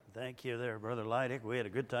Thank you there, Brother Leidick. We had a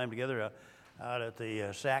good time together out at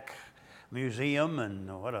the Sack Museum,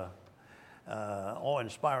 and what a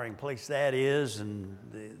awe-inspiring place that is, and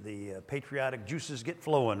the patriotic juices get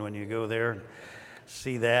flowing when you go there and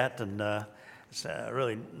see that, and it's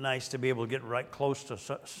really nice to be able to get right close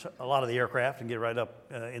to a lot of the aircraft and get right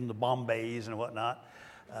up in the bomb bays and whatnot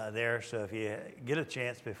there. So if you get a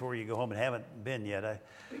chance before you go home and haven't been yet, I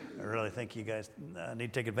really think you guys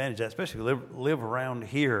need to take advantage of that, especially if you live around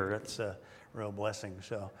here. That's a real blessing.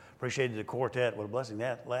 So appreciated the quartet. What a blessing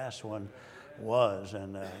that last one was,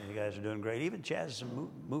 and you guys are doing great. Even Chaz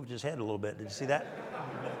moved his head a little bit. Did you see that?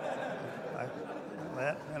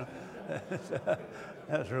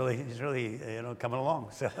 He's really coming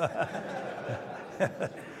along. So,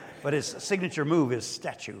 but his signature move is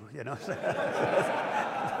statue,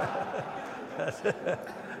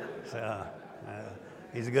 So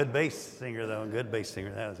he's a good bass singer, though, and good bass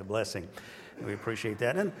singer. That was a blessing. We appreciate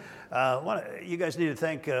that. And you guys need to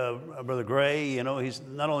thank Brother Gray. He's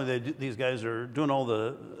not only these guys are doing all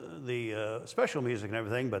the special music and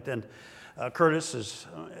everything, but then Curtis is,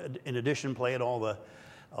 in addition, playing all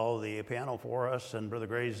the piano for us, and Brother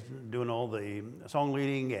Gray's doing all the song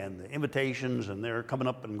leading and the invitations, and they're coming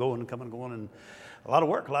up and going, and a lot of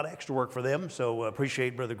work, a lot of extra work for them. So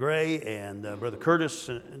appreciate Brother Gray and Brother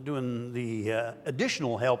Curtis doing the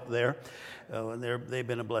additional help there. And they've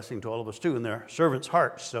been a blessing to all of us too in their servants'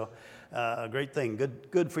 hearts. So a great thing.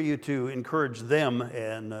 Good for you to encourage them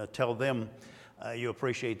and tell them you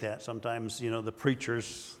appreciate that. Sometimes, the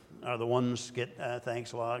preachers are the ones get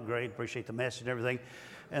thanks a lot. Great, appreciate the message and everything.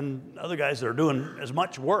 And other guys that are doing as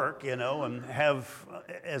much work, and have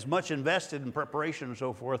as much invested in preparation and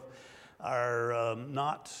so forth, are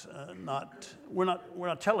we're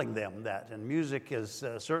not telling them that. And music is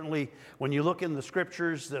certainly, when you look in the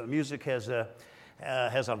scriptures, the music has a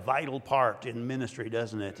vital part in ministry,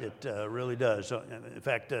 doesn't it? It really does. So, in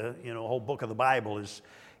fact, a whole book of the Bible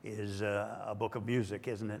is a book of music,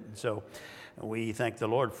 isn't it? And so we thank the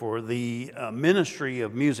Lord for the ministry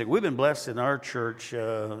of music. We've been blessed in our church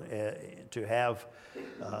to have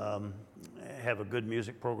a good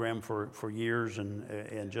music program for years,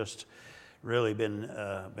 and just really been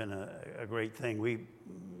a great thing.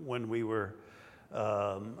 When we were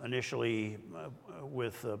initially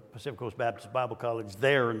with Pacific Coast Baptist Bible College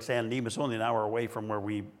there in San Dimas, only an hour away from where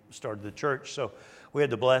we started the church. So we had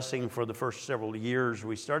the blessing for the first several years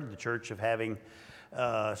we started the church of having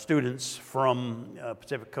students from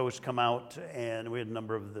Pacific Coast come out, and we had a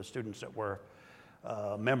number of the students that were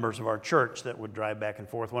members of our church that would drive back and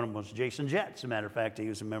forth. One of them was Jason Jett. As a matter of fact, he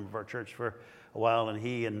was a member of our church for a while, and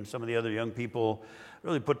he and some of the other young people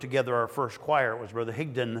really put together our first choir. It was Brother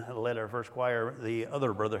Higdon that led our first choir. The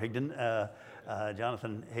other Brother Higdon,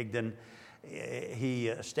 Jonathan Higdon, he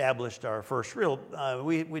established our first real,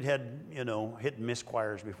 we'd had, hit and miss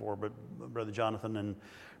choirs before, but Brother Jonathan and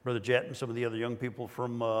Brother Jett and some of the other young people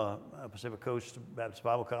from Pacific Coast Baptist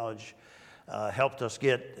Bible College helped us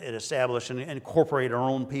get it established and incorporate our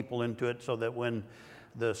own people into it, so that when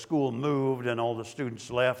the school moved and all the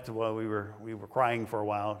students left, well, we were crying for a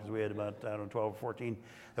while, because we had about 12 or 14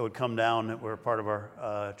 that would come down that were part of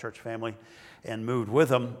our church family and moved with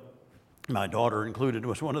them. My daughter included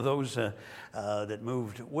was one of those that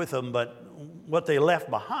moved with them. But what they left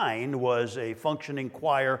behind was a functioning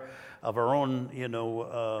choir of our own,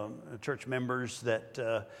 church members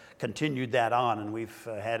that continued that on, and we've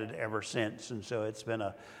had it ever since. And so it's been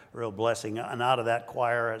a real blessing. And out of that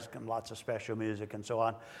choir has come lots of special music and so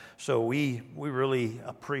on. So we really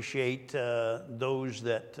appreciate those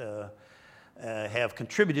that have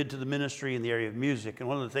contributed to the ministry in the area of music. And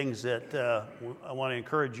one of the things that I want to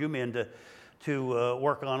encourage you men to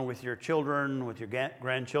work on with your children, with your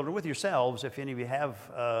grandchildren, with yourselves, if any of you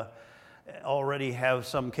have already have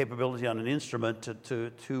some capability on an instrument,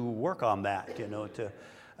 to work on that.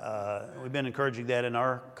 We've been encouraging that in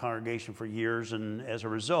our congregation for years, and as a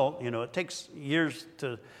result, it takes years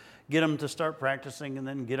to get them to start practicing, and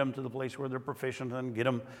then get them to the place where they're proficient, and get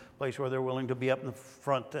them to the place where they're willing to be up in the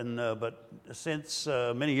front. And but since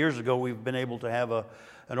many years ago, we've been able to have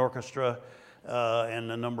an orchestra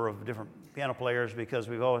and a number of different piano players, because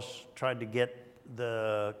we've always tried to get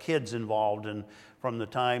the kids involved, and from the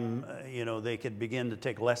time they could begin to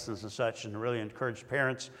take lessons and such, and really encourage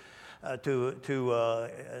parents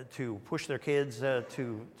to push their kids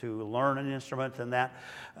to learn an instrument, and that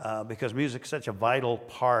because music is such a vital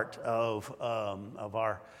part of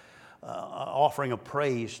our offering of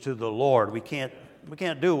praise to the Lord. We can't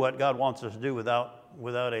do what God wants us to do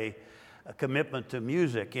without a commitment to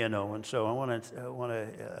music, and so I want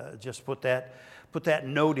to just put that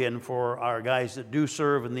note in for our guys that do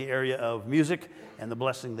serve in the area of music and the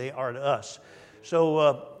blessing they are to us.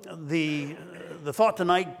 So the thought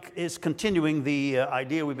tonight is continuing the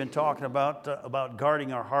idea we've been talking about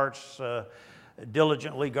guarding our hearts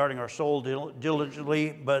diligently, guarding our soul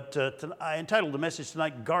diligently. But I entitled the message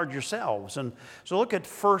tonight, Guard Yourselves. And so look at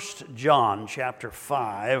 1 John chapter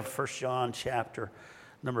 5. 1 John chapter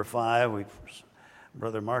number 5.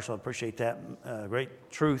 Brother Marshall, I appreciate that great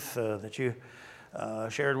truth that you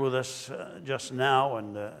shared with us just now,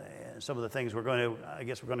 and some of the things we're going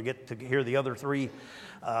to get to hear the other three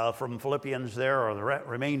from Philippians there, or the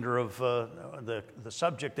remainder of the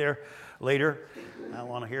subject there later. I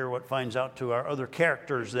want to hear what finds out to our other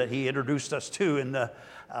characters that he introduced us to in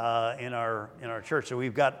our church. So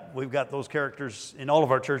we've got those characters in all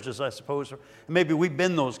of our churches, I suppose. Maybe we've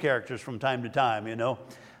been those characters from time to time, and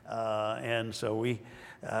so we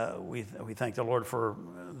thank the Lord for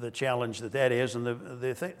the challenge that is, and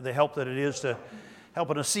the help that it is to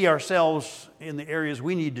helping us see ourselves in the areas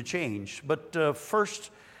we need to change. But 1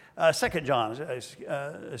 John,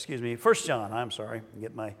 I'm sorry,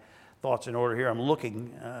 get my thoughts in order here. I'm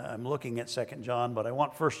looking at 2 John, but I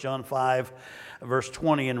want 1 John 5, verse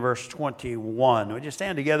 20 and verse 21. Would you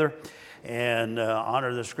stand together and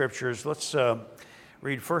honor the scriptures? Let's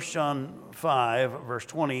read 1 John 5, verse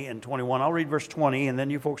 20 and 21. I'll read verse 20, and then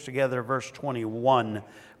you folks together, verse 21,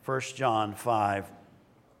 1 John 5.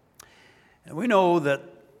 And we know that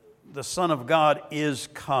the Son of God is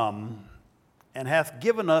come, and hath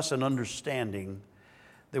given us an understanding,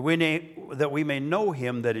 that we may know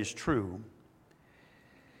him that is true.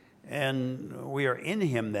 And we are in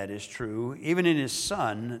him that is true, even in his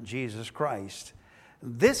Son, Jesus Christ.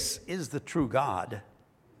 This is the true God.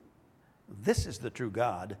 This is the true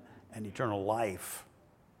God and eternal life.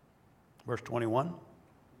 Verse 21.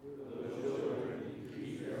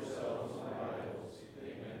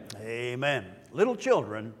 Amen. Little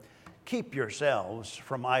children, keep yourselves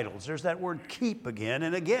from idols. There's that word keep again.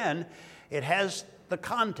 And again, it has the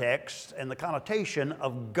context and the connotation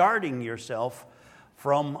of guarding yourself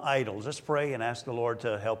from idols. Let's pray and ask the Lord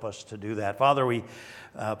to help us to do that. Father, we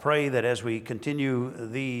pray that as we continue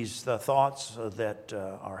these thoughts that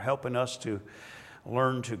are helping us to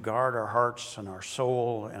learn to guard our hearts and our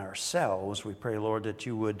soul and ourselves, we pray, Lord, that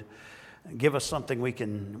you would give us something we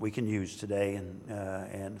can use today,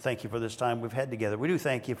 and thank you for this time we've had together. We do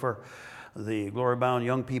thank you for the glory-bound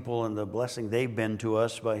young people and the blessing they've been to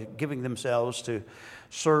us by giving themselves to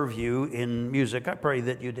serve you in music. I pray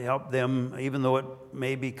that you'd help them, even though it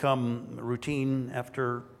may become routine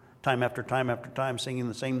after time, singing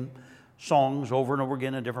the same songs over and over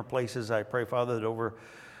again in different places. I pray, Father, that over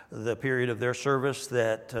the period of their service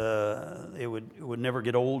that it would never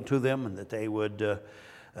get old to them, and that they would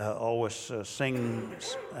always sing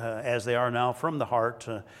as they are now from the heart,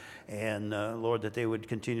 and Lord, that they would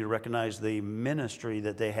continue to recognize the ministry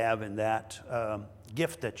that they have in that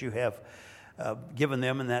gift that you have given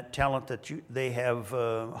them, and that talent that they have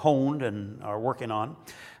honed and are working on.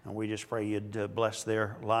 And we just pray you'd bless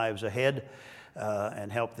their lives ahead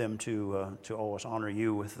and help them to always honor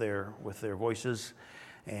you with their voices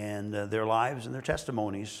and their lives and their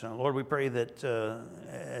testimonies. Lord, we pray that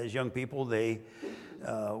as young people, they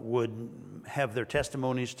would have their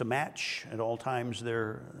testimonies to match at all times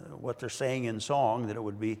what they're saying in song, that it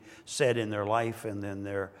would be said in their life and in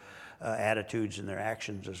their attitudes and their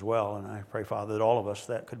actions as well. And I pray, Father, that all of us,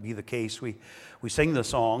 that could be the case. We sing the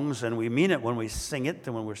songs, and we mean it when we sing it,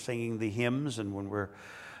 and when we're singing the hymns, and when we're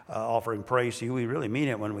offering praise to you. We really mean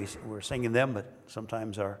it when we're singing them, but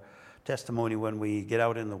sometimes our testimony when we get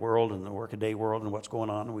out in the world and the workaday world and what's going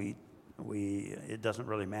on, it doesn't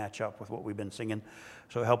really match up with what we've been singing.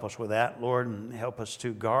 So help us with that, Lord, and help us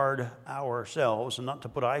to guard ourselves and not to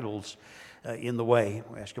put idols in the way.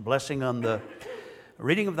 We ask your blessing on the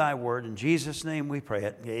reading of thy word. In Jesus' name we pray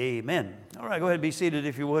it. Amen. All right, go ahead and be seated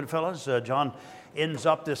if you would, fellas. John ends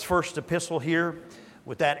up this first epistle here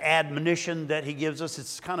with that admonition that he gives us.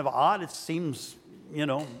 It's kind of odd. It seems,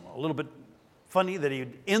 a little bit funny that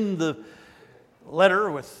he'd end the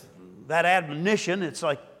letter with that admonition. It's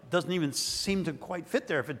like, doesn't even seem to quite fit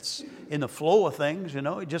there if it's in the flow of things, He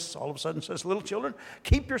just all of a sudden says, little children,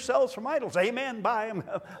 keep yourselves from idols. Amen. Bye.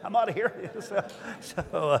 I'm out of here.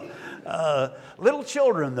 Little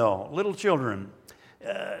children, though. Little children.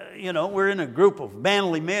 We're in a group of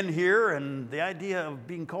manly men here, and the idea of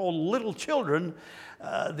being called little children,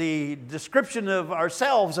 the description of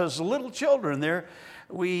ourselves as little children there,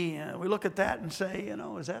 we look at that and say,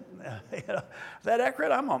 is that is that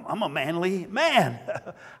accurate? I'm a manly man.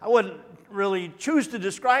 I wouldn't really choose to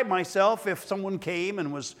describe myself if someone came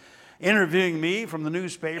and was interviewing me from the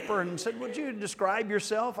newspaper and said, would you describe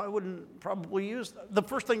yourself? I wouldn't probably use, the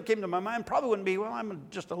first thing that came to my mind probably wouldn't be, well, I'm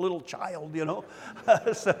just a little child,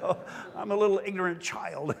 so I'm a little ignorant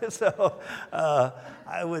child. So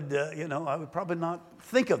I would probably not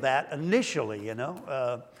think of that initially,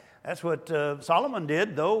 That's what Solomon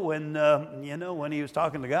did, though, when he was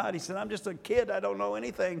talking to God. He said, I'm just a kid. I don't know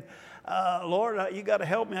anything. Lord, you got to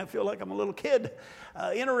help me. I feel like I'm a little kid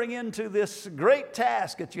entering into this great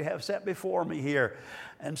task that you have set before me here.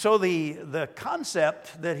 And so the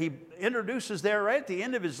concept that he introduces there right at the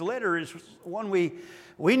end of his letter is one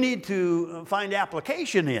we need to find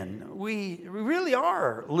application in. We really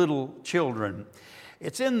are little children.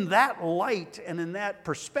 It's in that light and in that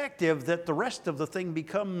perspective that the rest of the thing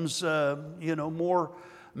becomes, more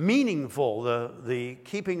meaningful, the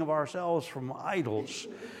keeping of ourselves from idols.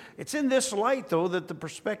 It's in this light, though, that the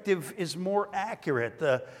perspective is more accurate.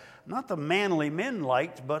 Not the manly men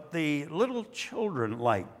light, but the little children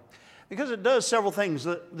light. Because it does several things.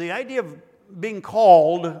 The idea of being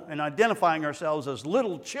called and identifying ourselves as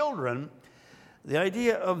little children, the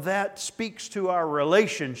idea of that speaks to our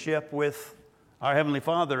relationship with our Heavenly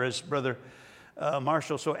Father, as Brother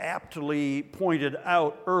Marshall so aptly pointed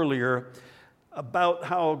out earlier, about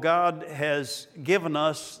how God has given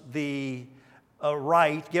us the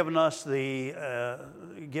right, given us the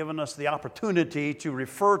opportunity to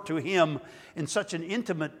refer to Him in such an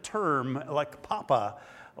intimate term like Papa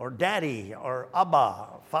or Daddy or Abba,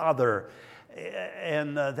 Father.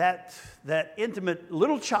 And that intimate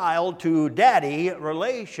little child to Daddy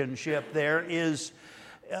relationship there is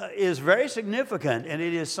very significant, and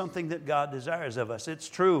it is something that God desires of us. It's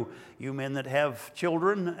true, you men that have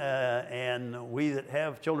children, and we that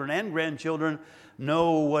have children and grandchildren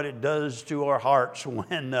know what it does to our hearts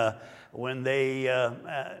when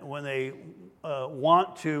they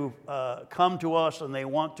want to come to us and they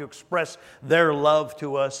want to express their love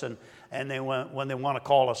to us, and when they want to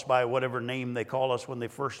call us by whatever name they call us when they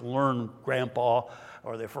first learn Grandpa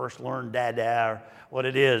or they first learn Dada or what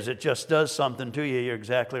it is. It just does something to you. You're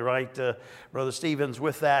exactly right, Brother Stevens,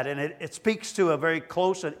 with that. And it speaks to a very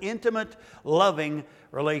close and intimate, loving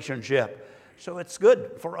relationship. So it's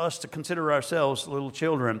good for us to consider ourselves little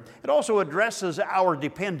children. It also addresses our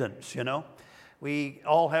dependence, We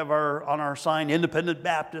all have on our sign Independent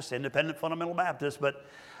Baptist, Independent Fundamental Baptist, but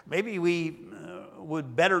maybe we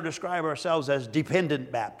would better describe ourselves as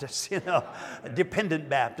dependent Baptists, dependent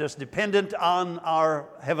Baptists, dependent on our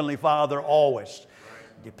Heavenly Father always,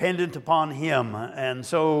 dependent upon Him. And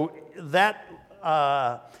so that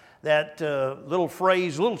little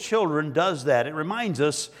phrase, little children, does that. It reminds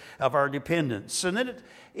us of our dependence. And then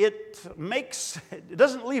it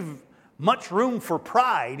doesn't leave much room for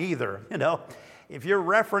pride either, If your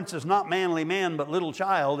reference is not manly man but little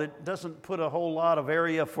child, it doesn't put a whole lot of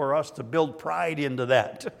area for us to build pride into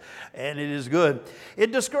that. And it is good.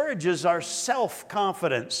 It discourages our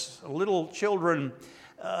self-confidence. Little children,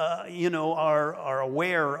 are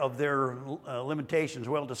aware of their limitations.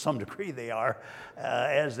 Well, to some degree they are,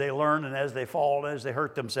 as they learn and as they fall, and as they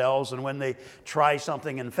hurt themselves. And when they try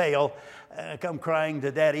something and fail, come crying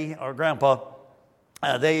to Daddy or Grandpa.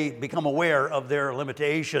 They become aware of their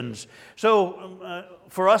limitations. So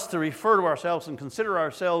for us to refer to ourselves and consider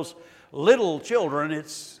ourselves little children,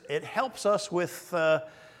 it helps us with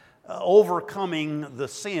overcoming the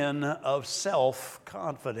sin of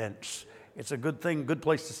self-confidence. It's a good thing, good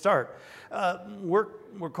place to start. We're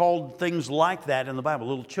called things like that in the Bible.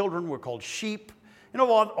 Little children, we're called sheep.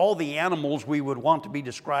 All the animals we would want to be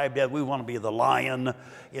described as. We want to be the lion,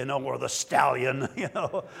 or the stallion,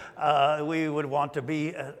 We would want to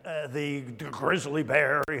be the grizzly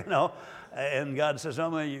bear, And God says,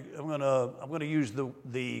 I'm going to use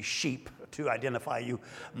the sheep to identify you,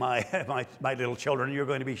 my little children. You're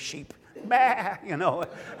going to be sheep, bah,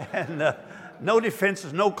 and. No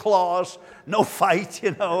defenses, no claws, no fight,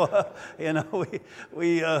 You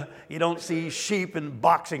don't see sheep in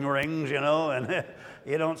boxing rings, and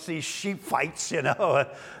you don't see sheep fights, and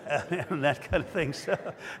that kind of thing.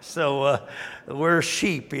 So we're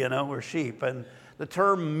sheep, we're sheep. And the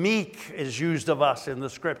term meek is used of us in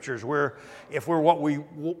the Scriptures. If we're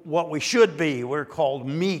what we should be, we're called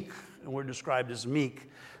meek, and we're described as meek.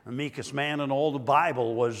 The meekest man in all the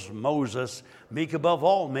Bible was Moses, meek above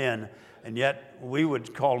all men. And yet we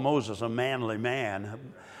would call Moses a manly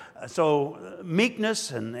man. So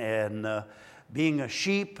meekness and being a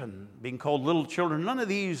sheep and being called little children, none of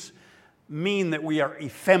these mean that we are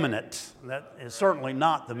effeminate. That is certainly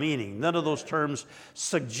not the meaning. None of those terms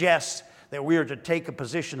suggest that we are to take a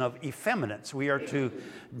position of effeminates. We are to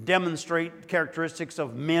demonstrate characteristics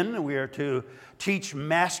of men. We are to teach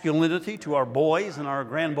masculinity to our boys and our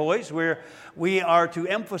grandboys. We are to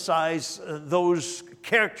emphasize those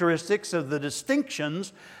characteristics of the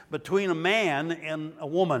distinctions between a man and a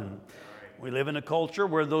woman. We live in a culture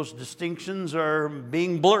where those distinctions are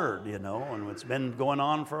being blurred, and it's been going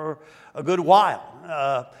on for a good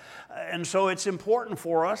while. And so it's important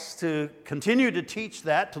for us to continue to teach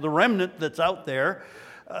that to the remnant that's out there,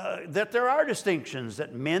 that there are distinctions,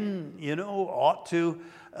 that men, ought to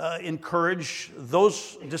encourage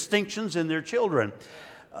those distinctions in their children.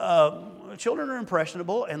 Children are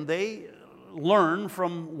impressionable, and they learn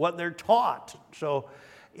from what they're taught. So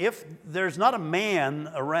if there's not a man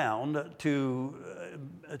around to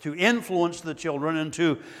influence the children and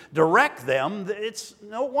to direct them, it's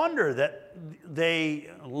no wonder that they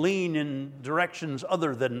lean in directions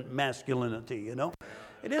other than masculinity.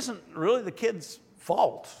 It isn't really the kid's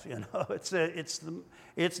fault. It's the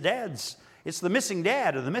missing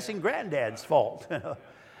dad or the missing granddad's fault.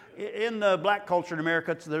 In black culture in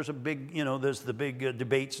America, there's the big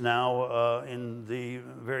debates now in the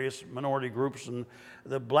various minority groups, and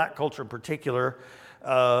the black culture in particular,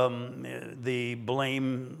 the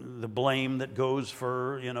blame that goes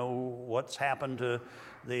for what's happened to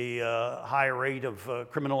the high rate of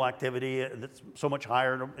criminal activity that's so much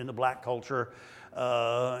higher in the black culture,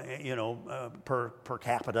 per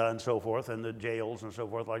capita and so forth, and the jails and so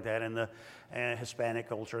forth like that, and the Hispanic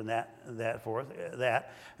culture and that forth.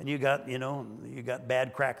 And you got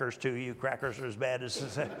bad crackers too. You crackers are as bad as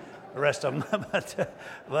the rest of them.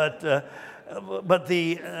 But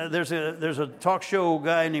there's a talk show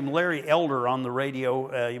guy named Larry Elder on the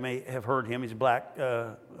radio. You may have heard him. He's a black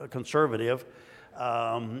conservative.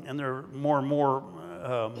 And there are more and more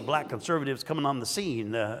black conservatives coming on the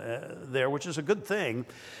scene there, which is a good thing.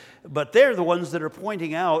 But they're the ones that are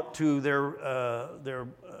pointing out to their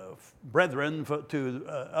brethren, to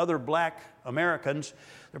other black Americans.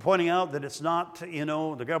 They're pointing out that it's not,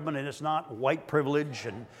 the government, and it's not white privilege,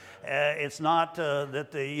 and it's not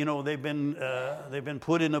that they've been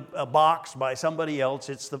put in a box by somebody else.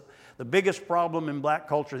 It's the biggest problem in black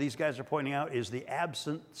culture, these guys are pointing out, is the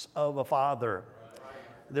absence of a father.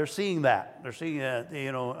 They're seeing that. They're seeing that,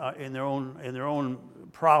 in their own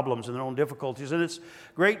problems and their own difficulties, and it's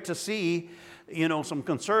great to see, some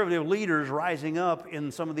conservative leaders rising up in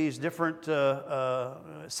some of these different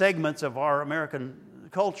segments of our American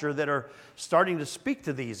culture that are starting to speak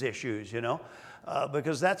to these issues.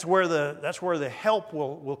 Because that's where the help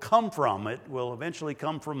will come from. It will eventually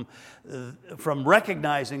come from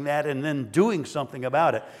recognizing that and then doing something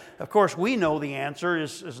about it. Of course, we know the answer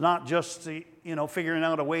is not just figuring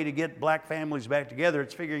out a way to get black families back together.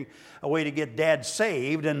 It's figuring a way to get dad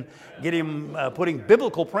saved and get him putting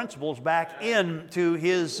biblical principles back into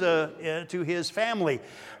his family,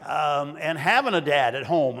 and having a dad at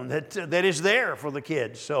home that is there for the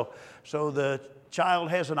kids. So the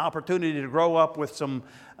child has an opportunity to grow up with some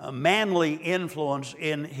manly influence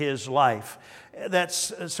in his life.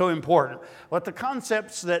 That's so important. But the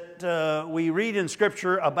concepts that we read in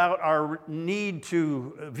Scripture about our need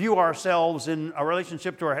to view ourselves in our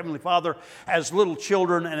relationship to our Heavenly Father as little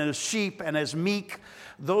children and as sheep and as meek,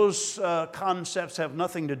 those concepts have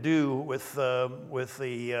nothing to do with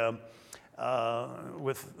the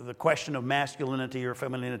question of masculinity or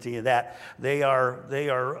femininity. That they're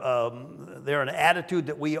an attitude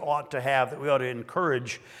that we ought to have, that we ought to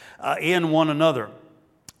encourage in one another.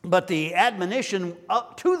 But the admonition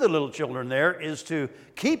up to the little children there is to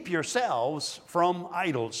keep yourselves from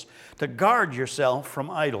idols, to guard yourself from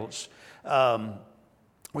idols.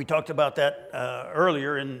 We talked about that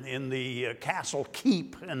earlier in the castle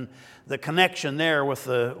keep and the connection there with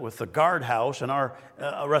the guardhouse and our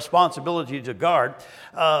responsibility to guard.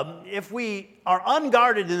 If we are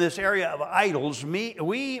unguarded in this area of idols,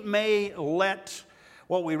 we may let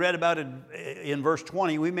what we read about in verse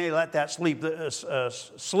 20, we may let that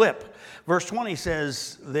slip. Verse 20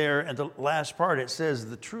 says there at the last part, it says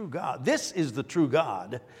the true God. This is the true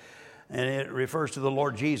God. And it refers to the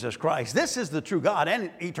Lord Jesus Christ. This is the true God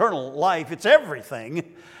and eternal life. It's everything.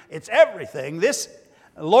 It's everything. This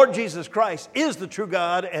Lord Jesus Christ is the true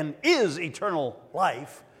God and is eternal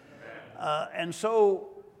life. And so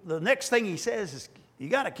the next thing he says is, you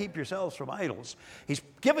got to keep yourselves from idols. He's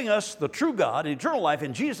giving us the true God, eternal life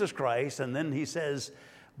in Jesus Christ. And then he says,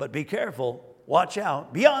 but be careful, watch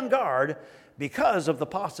out, be on guard, because of the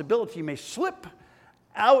possibility you may slip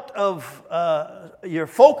out of your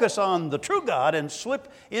focus on the true God and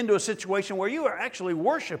slip into a situation where you are actually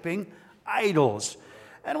worshiping idols.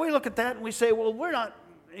 And we look at that and we say, well, we're not,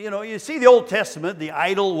 you see the Old Testament, the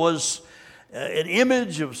idol was an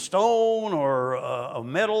image of stone or of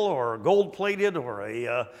metal or gold-plated or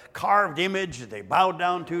a carved image that they bowed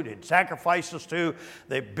down to, did sacrifices to,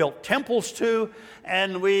 they built temples to,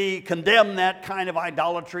 and we condemn that kind of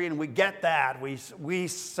idolatry, and we get that. We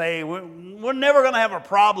say we're never going to have a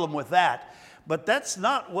problem with that. But that's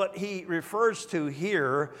not what he refers to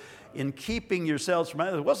here in keeping yourselves from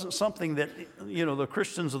idols. It wasn't something that, the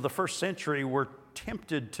Christians of the first century were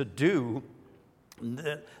tempted to do.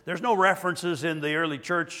 There's no references in the early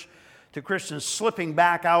church to Christians slipping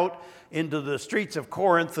back out into the streets of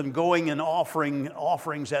Corinth and going and offering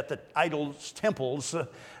offerings at the idols' temples.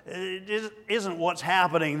 It isn't what's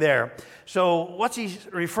happening there. So what's he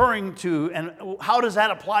referring to, and how does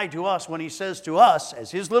that apply to us when he says to us,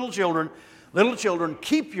 as his little children,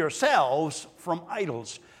 keep yourselves from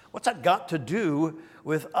idols? What's that got to do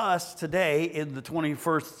with us today in the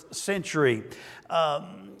 21st century?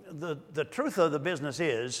 The truth of the business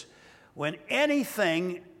is, when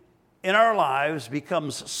anything in our lives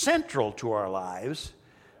becomes central to our lives,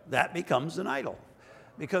 that becomes an idol.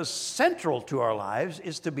 Because central to our lives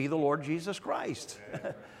is to be the Lord Jesus Christ.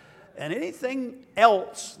 And anything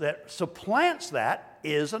else that supplants that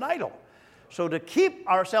is an idol. So to keep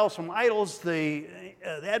ourselves from idols, the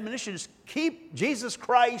admonition is keep Jesus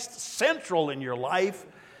Christ central in your life,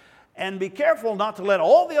 and be careful not to let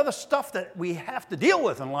all the other stuff that we have to deal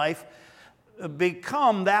with in life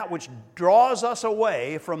become that which draws us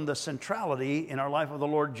away from the centrality in our life of the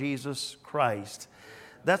Lord Jesus Christ.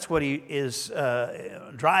 That's what he is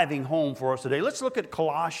driving home for us today. Let's look at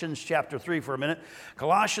Colossians chapter 3 for a minute.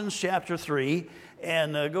 Colossians chapter 3,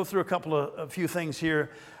 and go through a few things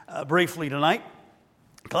here briefly tonight.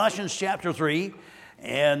 Colossians chapter 3,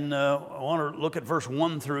 and I want to look at verse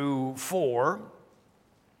 1 through 4.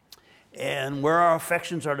 And where our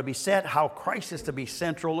affections are to be set, how Christ is to be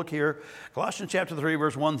central. Look here, Colossians chapter 3,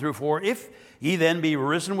 verse 1 through 4. If ye then be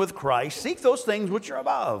risen with Christ, seek those things which are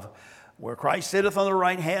above, where Christ sitteth on the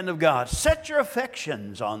right hand of God. Set your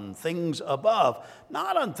affections on things above,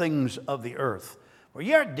 not on things of the earth. For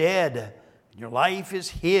ye are dead, and your life is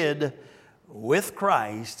hid with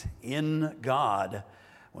Christ in God.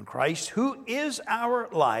 When Christ, who is our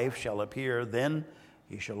life, shall appear, then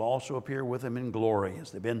he shall also appear with him in glory,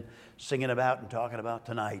 as they've been singing about and talking about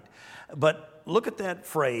tonight. But look at that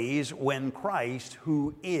phrase, when Christ,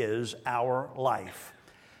 who is our life.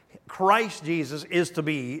 Christ Jesus is to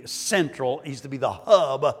be central. He's to be the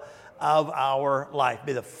hub of our life,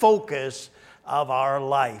 be the focus of our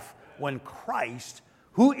life. When Christ,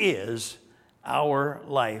 who is our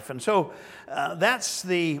life. And so that's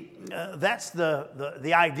the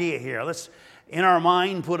idea here. Let's, in our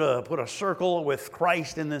mind, put a circle with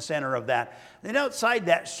Christ in the center of that. Then outside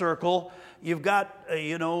that circle, you've got,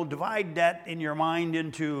 divide that in your mind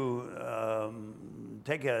into,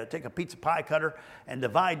 take a pizza pie cutter and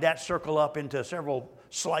divide that circle up into several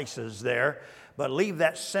slices there, but leave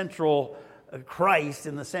that central Christ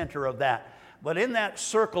in the center of that. But in that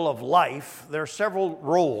circle of life, there are several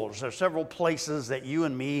roles, there are several places that you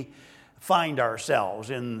and me find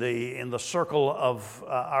ourselves in the circle of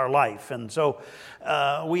our life. And so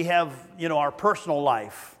we have, our personal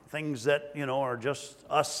life, things that, are just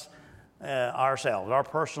us, ourselves, our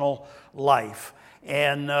personal life.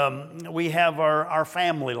 And we have our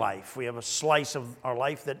family life. We have a slice of our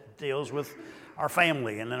life that deals with our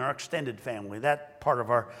family and then our extended family, that part of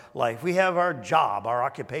our life. We have our job, our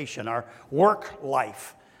occupation, our work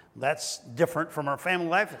life. That's different from our family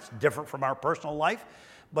life. It's different from our personal life.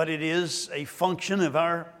 But it is a function of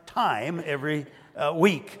our time every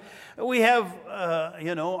week. We have,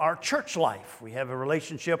 our church life. We have a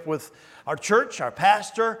relationship with our church, our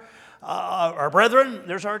pastor, our brethren.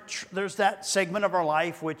 There's that segment of our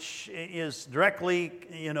life which is directly,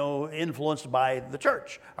 influenced by the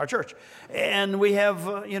church, our church. And we have,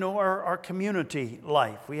 our community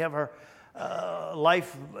life. We have our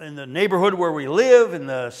life in the neighborhood where we live, in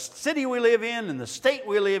the city we live in the state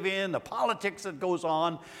we live in, the politics that goes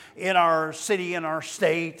on in our city and our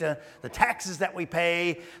state, the taxes that we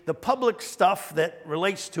pay, the public stuff that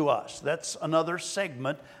relates to us. That's another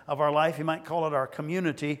segment of our life. You might call it our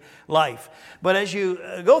community life. But as you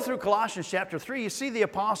go through Colossians chapter 3, you see the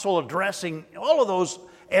apostle addressing all of those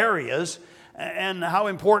areas and how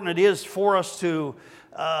important it is for us to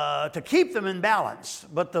keep them in balance.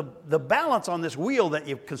 But the balance on this wheel that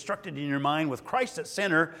you've constructed in your mind with Christ at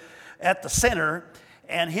the center,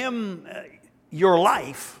 and Him, your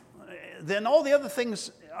life, then all the other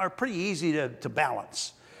things are pretty easy to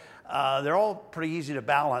balance. They're all pretty easy to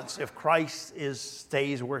balance if Christ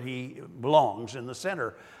stays where He belongs, in the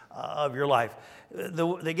center of your life.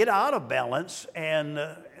 They get out of balance, and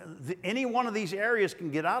any one of these areas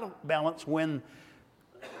can get out of balance when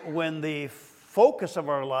the focus of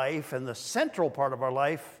our life and the central part of our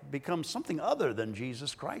life becomes something other than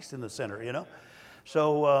Jesus Christ in the center, you know.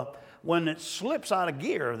 So when it slips out of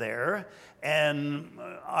gear there, and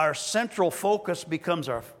our central focus becomes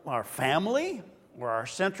our family, or our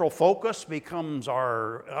central focus becomes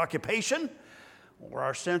our occupation, or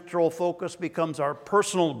our central focus becomes our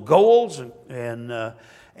personal goals and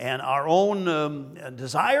our own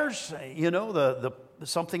desires, you know, the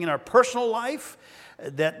something in our personal life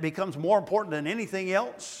that becomes more important than anything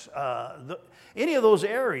else. Any of those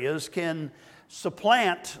areas can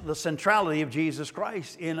supplant the centrality of Jesus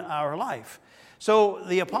Christ in our life. So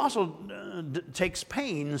the apostle takes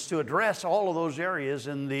pains to address all of those areas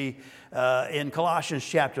in Colossians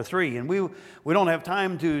chapter 3, and we don't have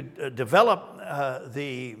time to develop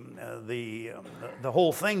the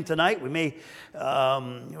whole thing tonight. We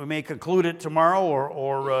may conclude it tomorrow,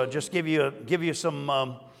 or just give you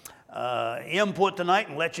some input tonight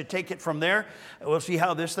and let you take it from there. We'll see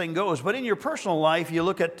how this thing goes. But in your personal life, you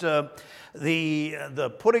look at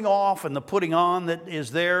the putting off and the putting on that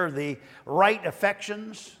is there, the right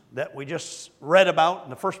affections that we just read about in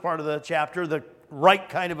the first part of the chapter, the right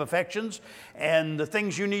kind of affections, and the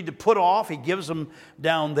things you need to put off. He gives them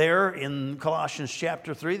down there in Colossians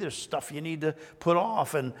chapter 3. There's stuff you need to put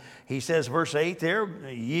off. And he says, verse 8 there,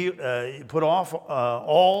 you put off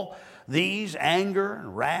all these, anger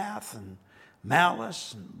and wrath and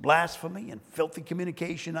malice and blasphemy and filthy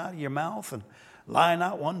communication out of your mouth, and lie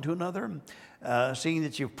not one to another, seeing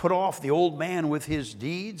that you've put off the old man with his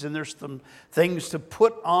deeds. And there's some things to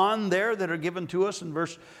put on there that are given to us in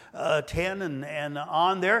verse 10 and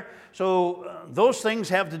on there. So those things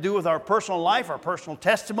have to do with our personal life, our personal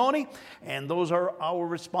testimony, and those are our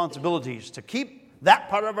responsibilities. To keep that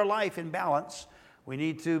part of our life in balance, we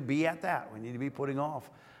need to be at that. We need to be putting off.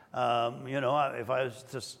 You know, if I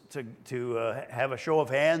was to have a show of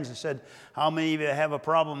hands and said, how many of you have a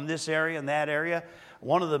problem in this area and that area?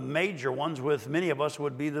 One of the major ones with many of us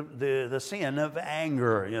would be the sin of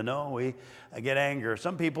anger. You know, we get anger.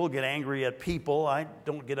 Some people get angry at people. I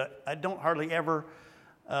don't hardly ever.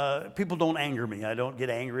 People don't anger me. I don't get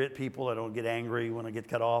angry at people. I don't get angry when I get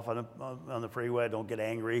cut off on the freeway. I don't get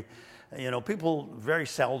angry. You know, people very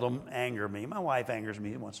seldom anger me. My wife angers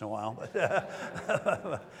me once in a while,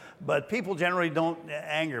 but people generally don't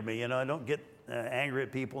anger me. You know, I don't get angry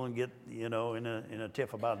at people and get, you know, in a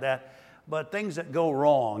tiff about that. But things that go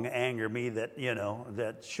wrong anger me that, you know,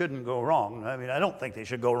 that shouldn't go wrong. I mean, I don't think they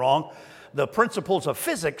should go wrong. The principles of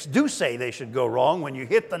physics do say they should go wrong. When you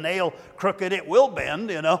hit the nail crooked, it will bend,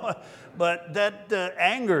 you know. But that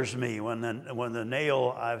angers me when the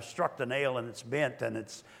nail, I've struck the nail and it's bent and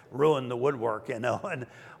it's ruined the woodwork, you know,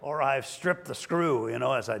 or I've stripped the screw, you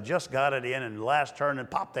know, as I just got it in and the last turn and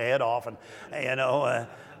popped the head off, and, you know,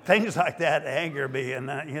 things like that anger me,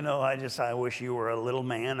 and you know, I wish you were a little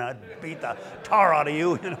man. I'd beat the tar out of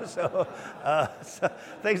you, you know. So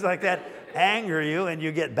things like that anger you, and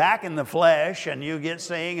you get back in the flesh, and you get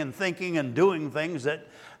saying and thinking and doing things that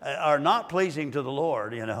are not pleasing to the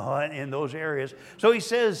Lord, you know, in those areas. So he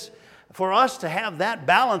says, for us to have that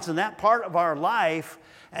balance in that part of our life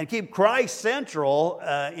and keep Christ central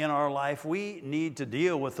in our life, we need to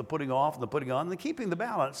deal with the putting off and the putting on and the keeping the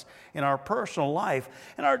balance in our personal life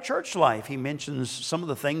and our church life. He mentions some of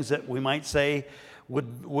the things that we might say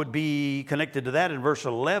would be connected to that in verse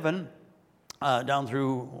 11 down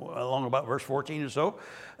through along about verse 14 or so.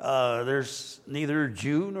 There's neither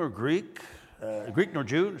Jew nor Greek nor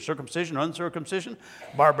Jew, circumcision or uncircumcision,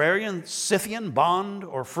 barbarian, Scythian, bond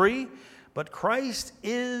or free, but Christ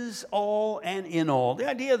is all and in all. The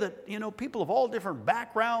idea that, you know, people of all different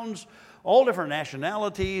backgrounds, all different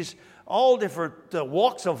nationalities, all different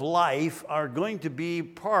walks of life are going to be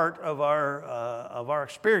part of our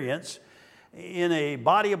experience in a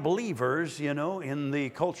body of believers, you know, in the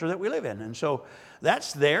culture that we live in. And so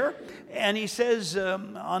that's there. And he says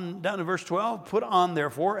down to verse 12, put on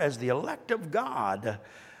therefore as the elect of God,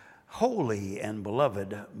 holy and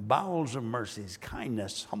beloved, bowels of mercies,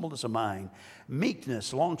 kindness, humbleness of mind,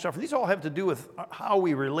 meekness, long-suffering. These all have to do with how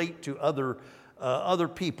we relate to other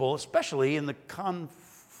people, especially in the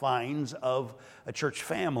confines of a church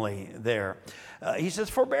family there. He says,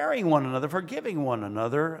 forbearing one another, forgiving one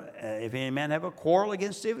another. If any man have a quarrel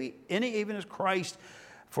against any, even as Christ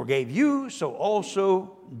forgave you, so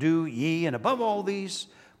also do ye. And above all these,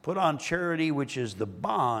 put on charity, which is the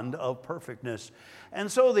bond of perfectness. And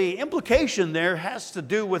so the implication there has to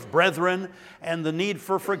do with brethren and the need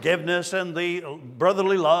for forgiveness and the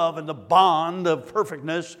brotherly love and the bond of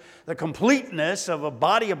perfectness, the completeness of a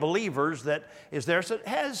body of believers that is there. So it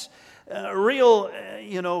has real,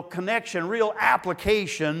 connection, real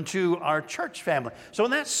application to our church family. So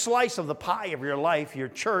in that slice of the pie of your life, your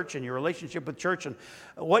church and your relationship with church and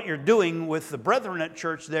what you're doing with the brethren at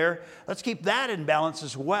church there, let's keep that in balance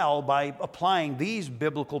as well by applying these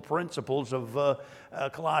biblical principles of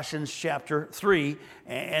Colossians chapter 3.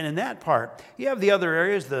 And in that part, you have the other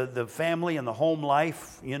areas, the family and the home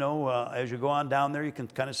life. As you go on down there, you can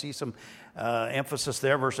kind of see some emphasis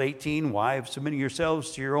there. Verse 18, wives, submitting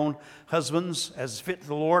yourselves to your own husbands as fit to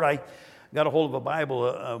the Lord. I got a hold of a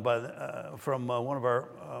Bible from one of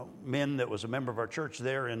our men that was a member of our church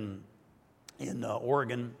there in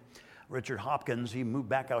Oregon, Richard Hopkins. He moved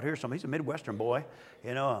back out here. He's a Midwestern boy.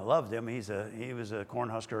 I loved him. He was a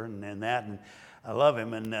Cornhusker and that, and I love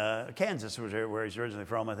him. And Kansas was where he's originally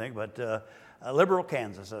from, I think, but Liberal,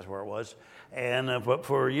 Kansas, that's where it was. And but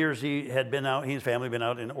for years he had been out. He and his family had been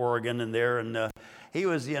out in Oregon and there, and he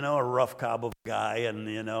was, a rough cob of a guy, and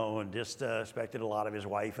and just respected a lot of his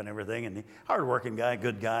wife and everything. And hard-working guy,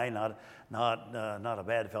 good guy, not a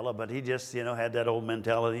bad fellow, but he just had that old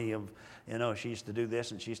mentality of she used to do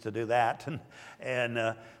this and she used to do that,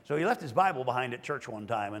 and so he left his Bible behind at church one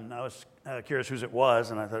time, and I was curious whose it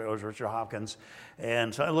was, and I thought it was Richard Hopkins,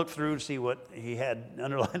 and so I looked through to see what he had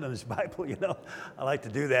underlined on his Bible. I like to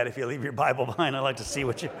do that. If you leave your Bible behind, I like to see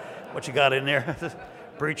what you got in there.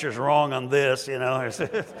 Preacher's wrong on this, So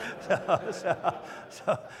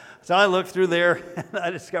I looked through there, and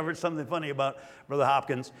I discovered something funny about Brother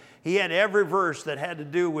Hopkins. He had every verse that had to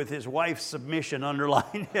do with his wife's submission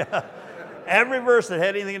underlined. Every verse that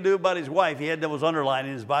had anything to do about his wife, he had those underlined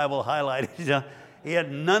in his Bible, highlighted. He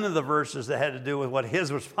had none of the verses that had to do with what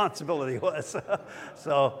his responsibility was.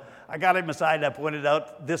 So I got him aside and I pointed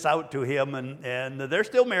this out to him, and they're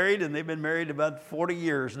still married, and they've been married about 40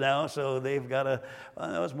 years now, so they've got it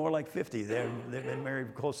was more like 50. They've been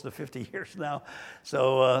married close to 50 years now.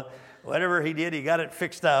 So whatever he did, he got it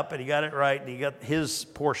fixed up, and he got it right, and he got his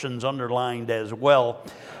portions underlined as well.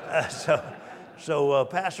 So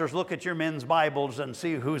pastors, look at your men's Bibles and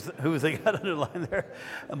see who they got underlined there.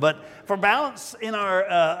 But for balance in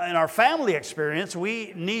our family experience,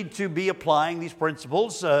 we need to be applying these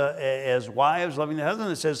principles as wives loving their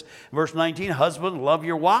husband. It says, verse 19, husbands, love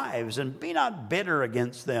your wives and be not bitter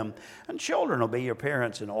against them. And children, obey your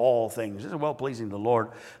parents in all things. This is well-pleasing to the Lord.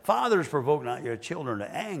 Fathers, provoke not your children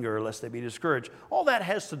to anger, lest they be discouraged. All that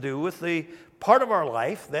has to do with the part of our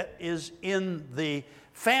life that is in the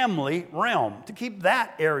family realm, to keep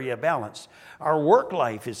that area balanced. Our work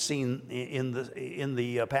life is seen in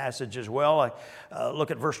the passage as well. I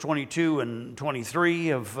look at verse 22 and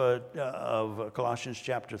 23 of Colossians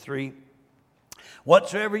chapter 3.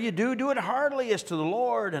 Whatsoever you do, do it heartily as to the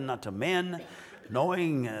Lord and not to men,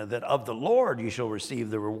 knowing that of the Lord you shall receive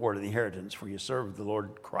the reward of the inheritance, for you serve the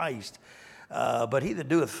Lord Christ. But he that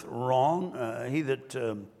doeth wrong,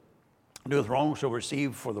 doeth wrong shall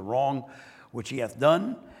receive for the wrong which he hath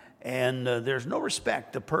done, and there's no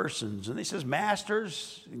respect of persons. And he says,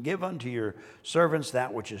 masters, give unto your servants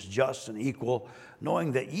that which is just and equal,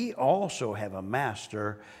 knowing that ye also have a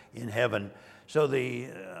master in heaven. So the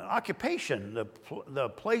occupation, the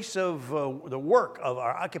place of the work of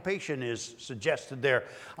our occupation is suggested there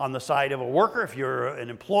on the side of a worker. If you're an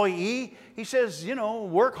employee, he says,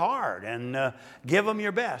 work hard and give them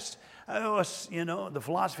your best. The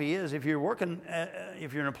philosophy is if you're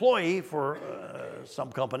an employee for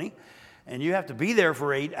some company and you have to be there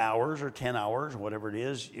for 8 hours or 10 hours, whatever it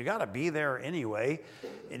is, you got to be there anyway.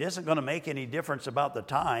 It isn't going to make any difference about the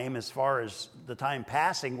time as far as the time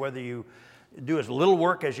passing, whether you do as little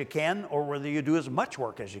work as you can or whether you do as much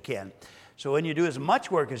work as you can. So when you do as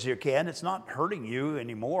much work as you can, it's not hurting you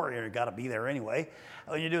anymore. You've got to be there anyway.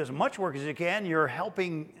 When you do as much work as you can, you're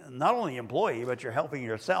helping not only the employee, but you're helping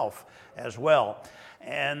yourself as well.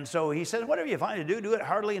 And so he says, whatever you find to do it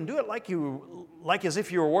heartily and do it like as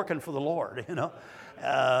if you were working for the Lord,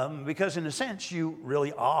 because in a sense you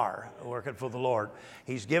really are working for the Lord.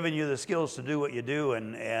 He's given you the skills to do what you do,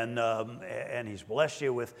 and He's blessed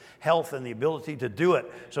you with health and the ability to do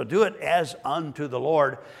it. So do it as unto the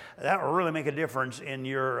Lord. That will really make a difference in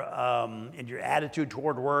your attitude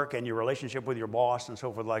toward work and your relationship with your boss and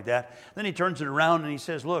so forth like that. Then he turns it around and he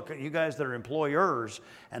says, look, you guys that are employers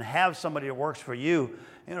and have somebody that works for you,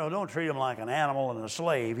 don't treat them like an animal and a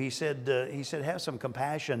slave. He said, have some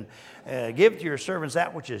compassion. Give to your servants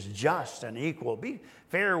that which is just and equal. Be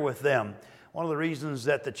fair with them. one of the reasons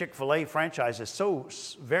that the Chick-fil-A franchise is so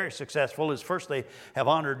very successful is first they have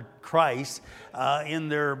honored Christ in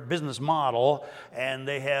their business model, and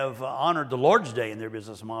they have honored the Lord's Day in their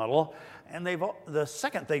business model. And the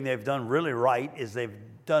second thing they've done really right is they've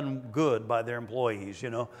done good by their employees.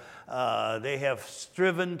 They have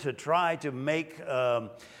striven to try to make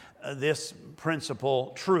this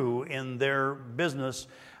principle true in their business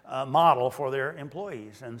model for their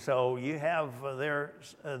employees. And so you have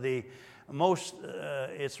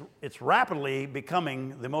it's rapidly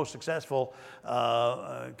becoming the most successful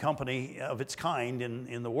company of its kind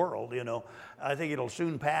in the world. I think it'll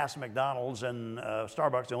soon pass McDonald's and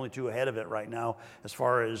Starbucks, the only two ahead of it right now as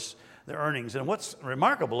far as their earnings. And what's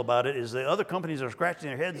remarkable about it is the other companies are scratching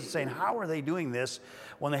their heads and saying, how are they doing this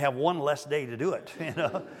when they have one less day to do it?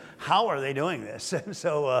 How are they doing this? And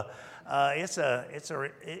so it's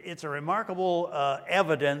a remarkable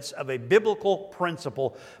evidence of a biblical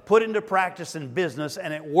principle put into practice in business,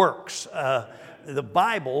 and it works. The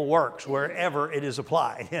Bible works wherever it is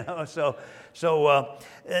applied. So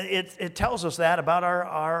it tells us that about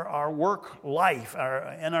our work life,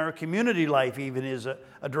 and our community life even is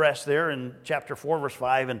addressed there in chapter 4, verse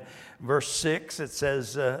 5 and verse 6. It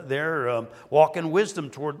says there, walk in wisdom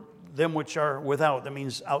toward them which are without. That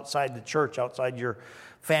means outside the church, outside your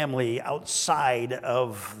family, outside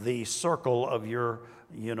of the circle of your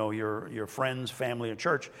friends, family, and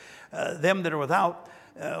church. Them that are without,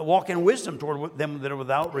 walk in wisdom toward them that are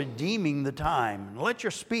without, redeeming the time. And let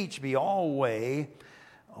your speech be all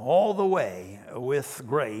the way with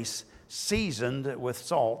grace, seasoned with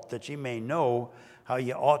salt, that ye may know how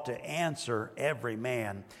ye ought to answer every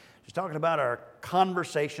man. She's talking about our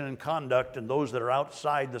conversation and conduct and those that are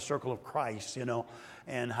outside the circle of Christ,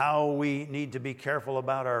 and how we need to be careful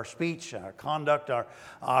about our speech, our conduct,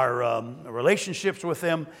 our relationships with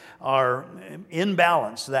them are in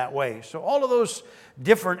balance that way. So all of those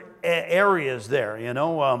different areas there, in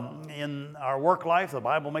our work life, the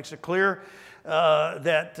Bible makes it clear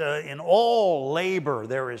that in all labor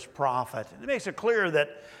there is profit. It makes it clear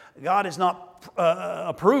that God is not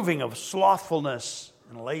approving of slothfulness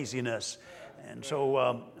and laziness. And so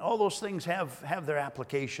all those things have their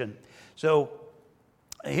application. So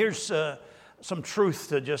here's some truth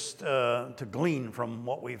to just to glean from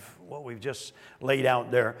what we've just laid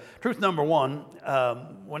out there. Truth number one: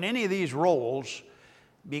 when any of these roles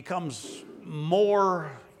becomes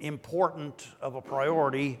more important of a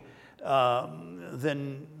priority,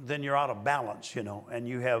 then you're out of balance, and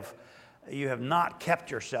you have not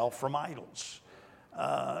kept yourself from idols.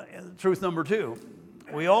 Truth number two: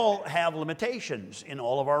 we all have limitations in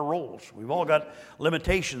all of our roles. We've all got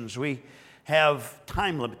limitations. We have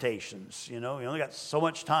time limitations. We only got so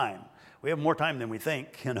much time. We have more time than we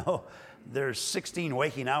think. There's 16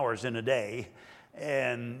 waking hours in a day,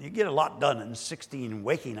 and you get a lot done in 16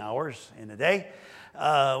 waking hours in a day.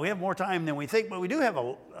 We have more time than we think, but we do have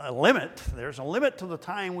a limit. There's a limit to the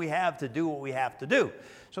time we have to do what we have to do.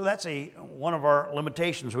 So that's one of our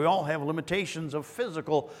limitations. We all have limitations of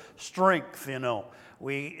physical strength.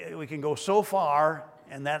 We can go so far,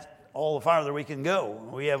 and that's all the farther we can go.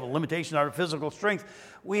 We have a limitation on our physical strength.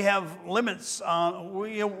 We have limits.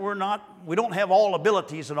 We don't have all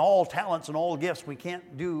abilities and all talents and all gifts. We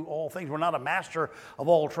can't do all things. We're not a master of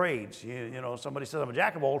all trades. Somebody says I'm a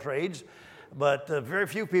jack of all trades, but very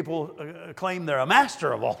few people claim they're a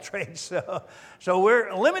master of all trades. So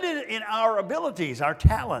we're limited in our abilities, our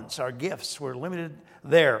talents, our gifts. We're limited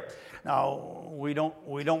there. Now, we don't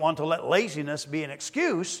want to let laziness be an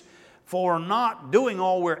excuse for not doing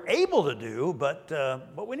all we're able to do, but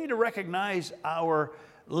we need to recognize our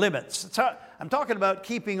limits. I'm talking about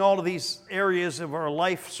keeping all of these areas of our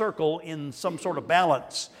life circle in some sort of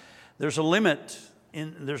balance. There's a limit.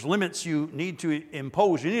 There's limits you need to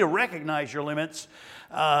impose. You need to recognize your limits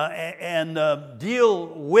and deal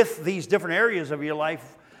with these different areas of your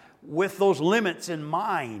life with those limits in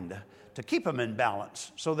mind, to keep them in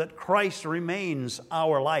balance so that Christ remains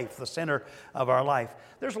our life, the center of our life.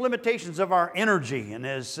 There's limitations of our energy, and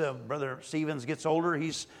as Brother Stevens gets older,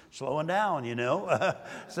 he's slowing down,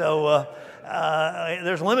 So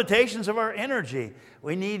there's limitations of our energy.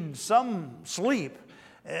 We need some sleep.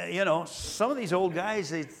 Some of these old guys,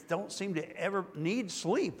 they don't seem to ever need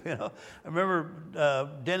sleep. I remember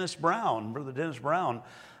Brother Dennis Brown,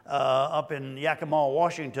 up in Yakima,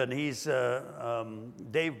 Washington. He's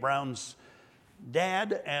Dave Brown's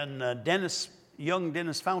dad and young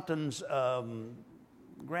Dennis Fountain's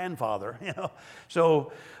grandfather.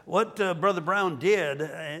 So what Brother Brown did,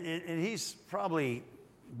 and he's probably,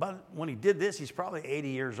 when he did this, he's probably 80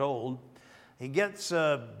 years old. He gets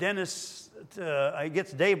Dennis he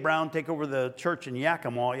gets Dave Brown take over the church in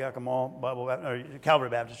Yakima Calvary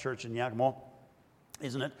Baptist Church in Yakima,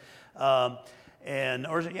 isn't it? Or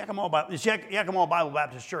is it Yakima? It's Yakima Bible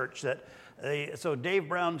Baptist Church. So Dave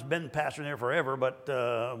Brown's been pastoring there forever,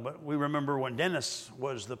 but we remember when Dennis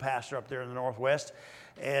was the pastor up there in the Northwest,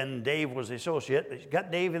 and Dave was the associate. He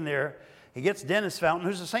got Dave in there. He gets Dennis Fountain,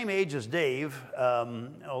 who's the same age as Dave,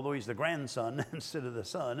 although he's the grandson instead of the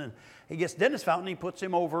son. And he gets Dennis Fountain, he puts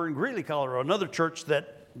him over in Greeley, Colorado, another church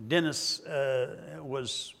that Dennis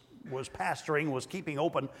was pastoring, was keeping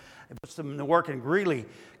open. He puts them to work in Greeley,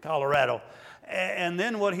 Colorado. And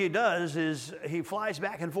then what he does is he flies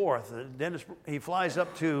back and forth. He flies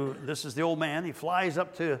up to, this is the old man, he flies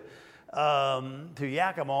up to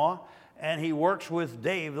Yakima, and he works with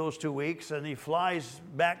Dave those 2 weeks, and he flies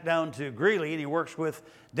back down to Greeley, and he works with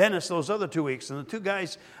Dennis those other 2 weeks. And the two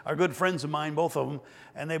guys are good friends of mine, both of them,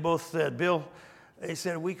 and they both said, Bill, they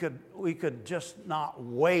said we could just not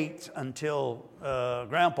wait until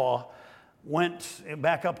Grandpa went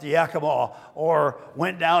back up to Yakima or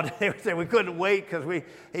went down. They said we couldn't wait because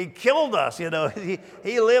he killed us. You know,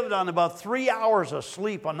 he lived on about 3 hours of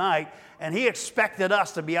sleep a night, and he expected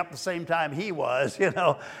us to be up the same time he was, you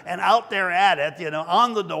know, and out there at it, you know,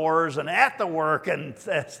 on the doors and at the work, and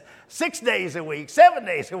 6 days a week, 7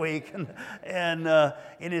 days a week, and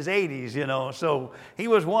in his 80s, you know. So he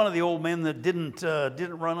was one of the old men that didn't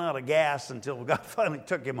run out of gas until God finally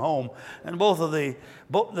took him home. And both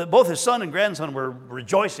his son and grandson were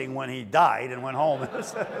rejoicing when he died and went home.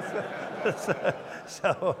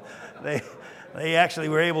 So they actually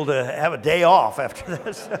were able to have a day off after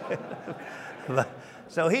this.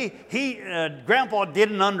 So Grandpa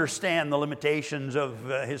didn't understand the limitations of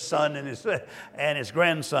his son and his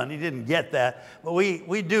grandson. He didn't get that, but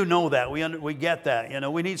we do know that. We get that. You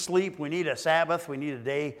know, we need sleep. We need a Sabbath. We need a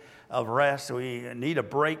day of rest. We need a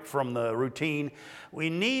break from the routine. We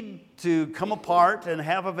need to come apart and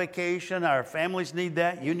have a vacation. Our families need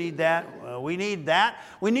that. You need that. We need that.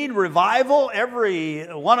 We need revival. Every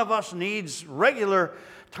one of us needs regular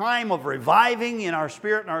time of reviving in our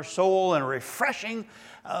spirit and our soul and refreshing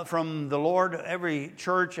from the Lord. Every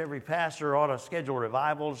church, every pastor ought to schedule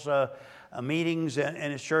revivals, meetings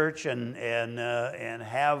in his church, and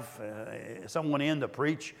have someone in to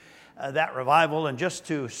preach that revival, and just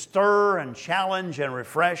to stir and challenge and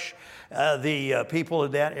refresh the people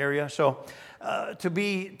in that area. So to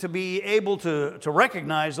be able to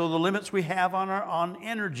recognize, though, the limits we have on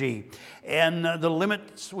energy, and the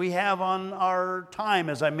limits we have on our time,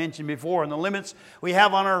 as I mentioned before, and the limits we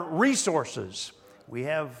have on our resources. We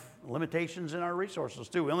have limitations in our resources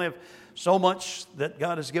too. We only have so much that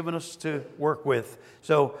God has given us to work with,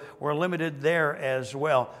 so we're limited there as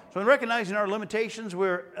well. So in recognizing our limitations,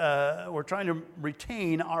 we're trying to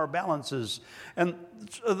retain our balances. And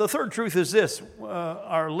the third truth is this: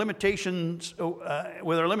 our limitations,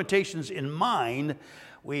 with our limitations in mind,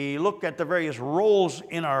 we look at the various roles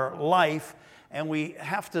in our life, and we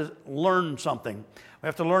have to learn something. We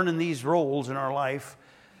have to learn in these roles in our life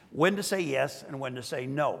when to say yes and when to say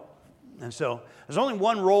no. And so there's only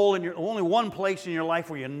one role only one place in your life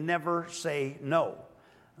where you never say no.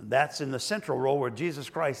 And that's in the central role where Jesus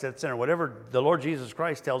Christ is at the center. Whatever the Lord Jesus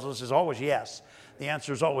Christ tells us is always yes. The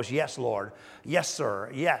answer is always yes, Lord. Yes,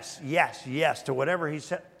 sir. Yes, yes, yes. To whatever he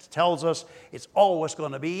tells us, it's always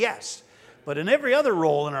going to be yes. But in every other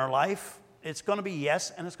role in our life, it's going to be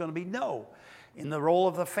yes and it's going to be no. In the role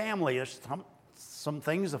of the family, there's some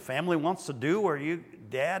things the family wants to do where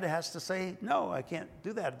dad has to say, no, I can't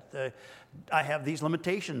do that. I have these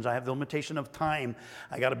limitations. I have the limitation of time.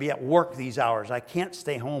 I got to be at work these hours. I can't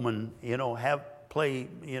stay home and, play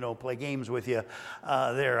games with you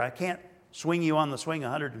there. I can't swing you on the swing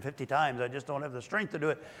 150 times. I just don't have the strength to do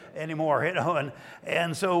it anymore,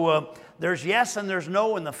 And so there's yes and there's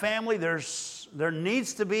no in the family. There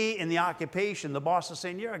needs to be in the occupation. The boss is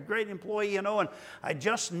saying, you're a great employee, and I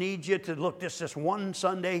just need you to look, this one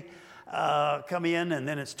Sunday come in, and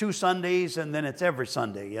then it's 2 Sundays, and then it's every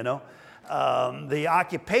Sunday, The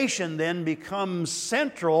occupation then becomes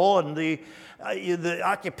central, and the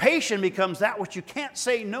occupation becomes that which you can't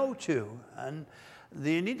say no to. And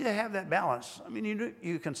you need to have that balance. I mean,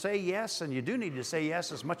 you can say yes, and you do need to say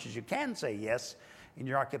yes as much as you can say yes in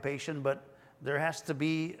your occupation, but there has to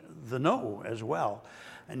be the no as well.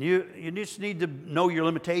 And you just need to know your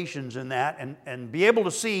limitations in that and be able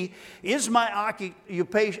to see, is my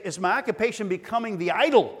occupation becoming the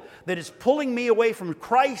idol that is pulling me away from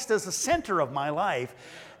Christ as the center of my life?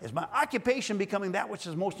 Is my occupation becoming that which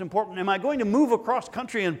is most important? Am I going to move across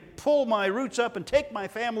country and pull my roots up and take my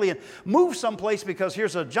family and move someplace because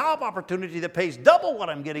here's a job opportunity that pays double what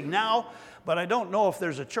I'm getting now, but I don't know if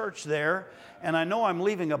there's a church there, and I know I'm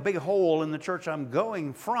leaving a big hole in the church I'm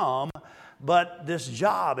going from, but this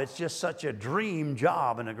job, it's just such a dream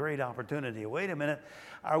job and a great opportunity. Wait a minute,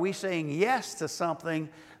 are we saying yes to something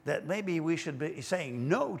that maybe we should be saying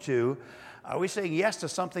no to? Are we saying yes to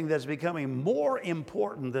something that's becoming more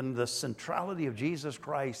important than the centrality of Jesus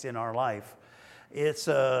Christ in our life? It's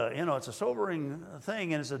it's a sobering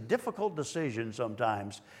thing, and it's a difficult decision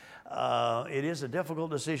sometimes. It is a difficult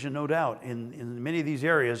decision, no doubt, in many of these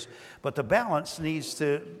areas, but the balance needs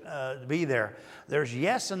to be there. There's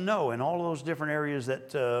yes and no in all those different areas that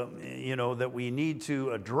that we need to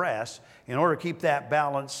address in order to keep that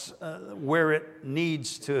balance where it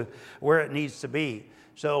needs to be.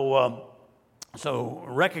 So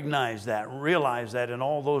recognize that, realize that in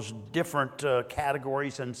all those different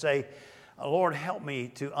categories, and say, Lord, help me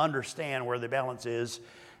to understand where the balance is.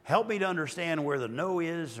 Help me to understand where the no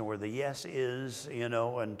is and where the yes is,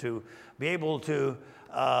 and to be able to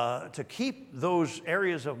keep those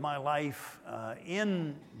areas of my life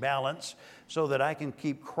in balance so that I can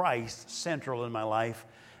keep Christ central in my life.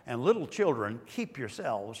 And little children, keep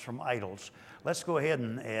yourselves from idols. Let's go ahead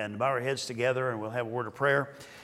and bow our heads together, and we'll have a word of prayer.